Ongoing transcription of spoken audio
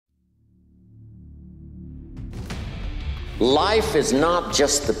Life is not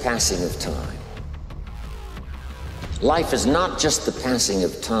just the passing of time. Life is not just the passing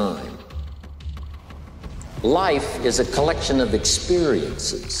of time. Life is a collection of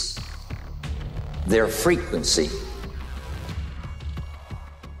experiences, their frequency,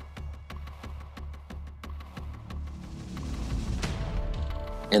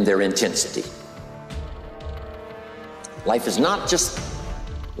 and their intensity. Life is not just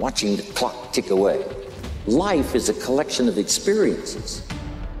watching the clock tick away. Life is a collection of experiences,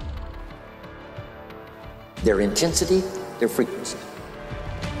 their intensity, their frequency.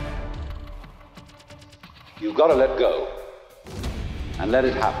 You've got to let go and let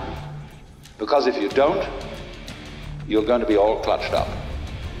it happen. Because if you don't, you're going to be all clutched up.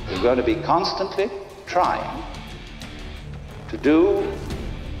 You're going to be constantly trying to do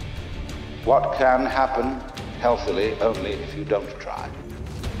what can happen healthily only if you don't try.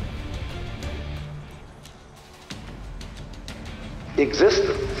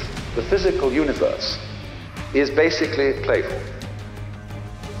 Existence, the physical universe, is basically playful.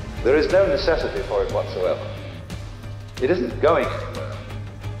 There is no necessity for it whatsoever. It isn't going anywhere.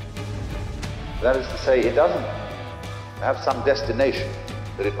 That is to say, it doesn't have some destination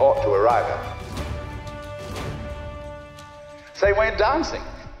that it ought to arrive at. Same way in dancing.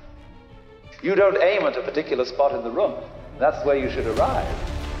 You don't aim at a particular spot in the room. That's where you should arrive.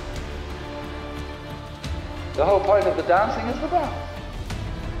 The whole point of the dancing is the dance.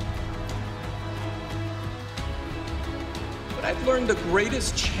 But I've learned the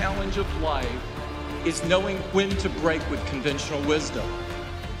greatest challenge of life is knowing when to break with conventional wisdom.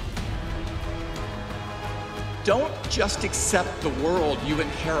 Don't just accept the world you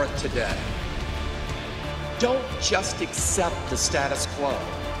inherit today. Don't just accept the status quo.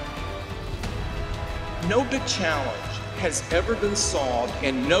 No big challenge has ever been solved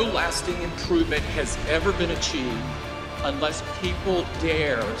and no lasting improvement has ever been achieved unless people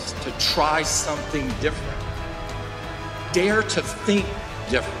dares to try something different. Dare to think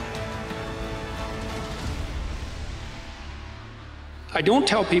different. I don't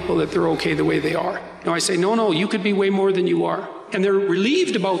tell people that they're okay the way they are. No, I say, no, you could be way more than you are. And they're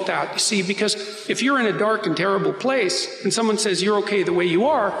relieved about that, you see, because if you're in a dark and terrible place and someone says you're okay the way you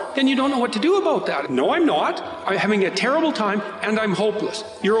are, then you don't know what to do about that. No, I'm not. I'm having a terrible time and I'm hopeless.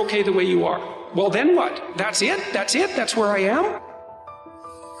 You're okay the way you are. Well, then what? That's it? That's it? That's where I am?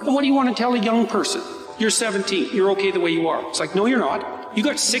 And what do you want to tell a young person? You're 17. You're okay the way you are. It's like, no, you're not. You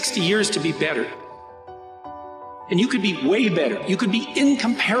got 60 years to be better. And you could be way better. You could be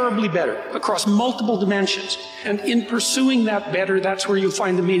incomparably better across multiple dimensions. And in pursuing that better, that's where you'll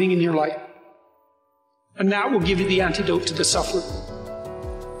find the meaning in your life. And that will give you the antidote to the suffering.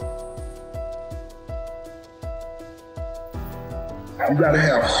 You gotta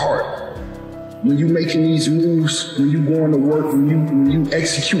have heart. When you're making these moves, when you're going to work, when you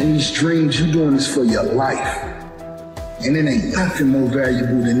executing these dreams, you're doing this for your life. And it ain't nothing more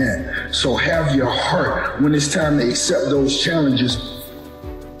valuable than that. So have your heart when it's time to accept those challenges.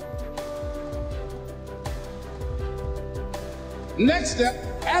 Next step,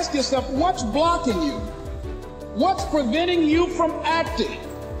 ask yourself, what's blocking you? What's preventing you from acting?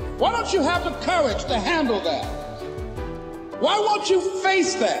 Why don't you have the courage to handle that? Why won't you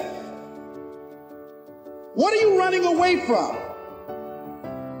face that? What are you running away from?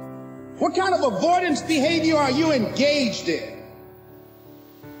 What kind of avoidance behavior are you engaged in?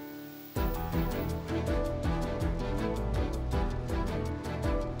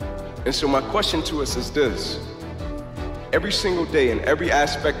 And so my question to us is this. Every single day in every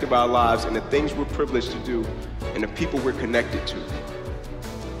aspect of our lives and the things we're privileged to do and the people we're connected to,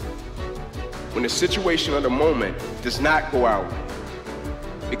 when the situation or the moment does not go our way,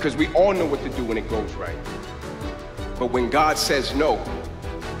 because we all know what to do when it goes right. But when God says no,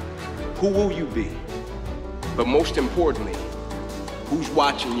 who will you be? But most importantly, who's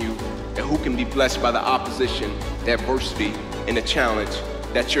watching you and who can be blessed by the opposition, the adversity, and the challenge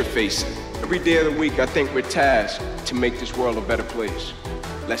that you're facing? Every day of the week, I think we're tasked to make this world a better place.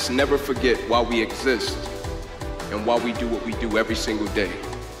 Let's never forget why we exist and why we do what we do every single day.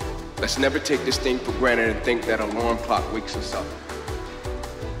 Let's never take this thing for granted and think that an alarm clock wakes us up.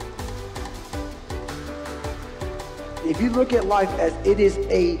 If you look at life as it is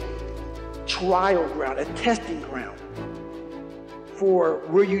a trial ground, a testing ground for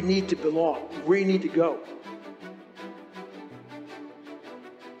where you need to belong, where you need to go.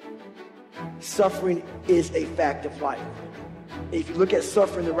 Suffering is a fact of life. If you look at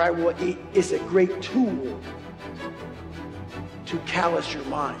suffering the right way, it's a great tool to callous your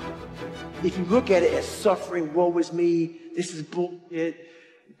mind. If you look at it as suffering, woe is me, this is bullshit,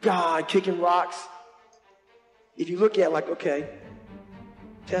 God kicking rocks, If you look at like, okay,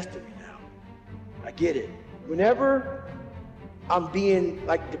 testing me now. I get it. Whenever I'm being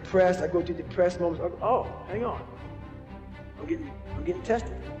like depressed, I go through depressed moments, I go, oh, hang on. I'm getting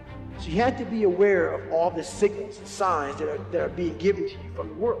tested. So you have to be aware of all the signals and signs that are being given to you from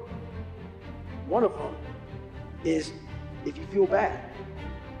the world. One of them is if you feel bad,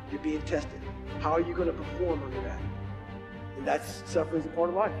 you're being tested. How are you going to perform under that? And that's suffering is a part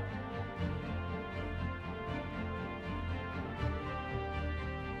of life.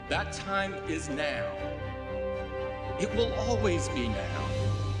 That time is now. It will always be now.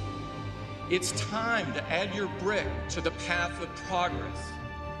 It's time to add your brick to the path of progress.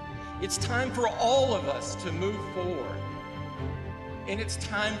 It's time for all of us to move forward. And it's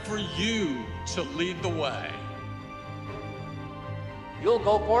time for you to lead the way. You'll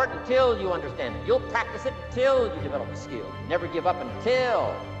go for it until you understand it. You'll practice it until you develop a skill. Never give up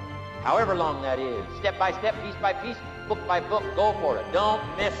until, however long that is. Step by step, piece by piece, book by book, go for it. Don't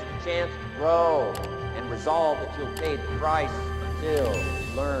miss the chance to grow. And resolve that you'll pay the price until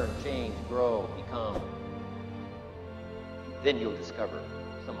you learn, change, grow, become. Then you'll discover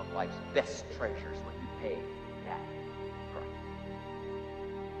some of life's best treasures when you pay that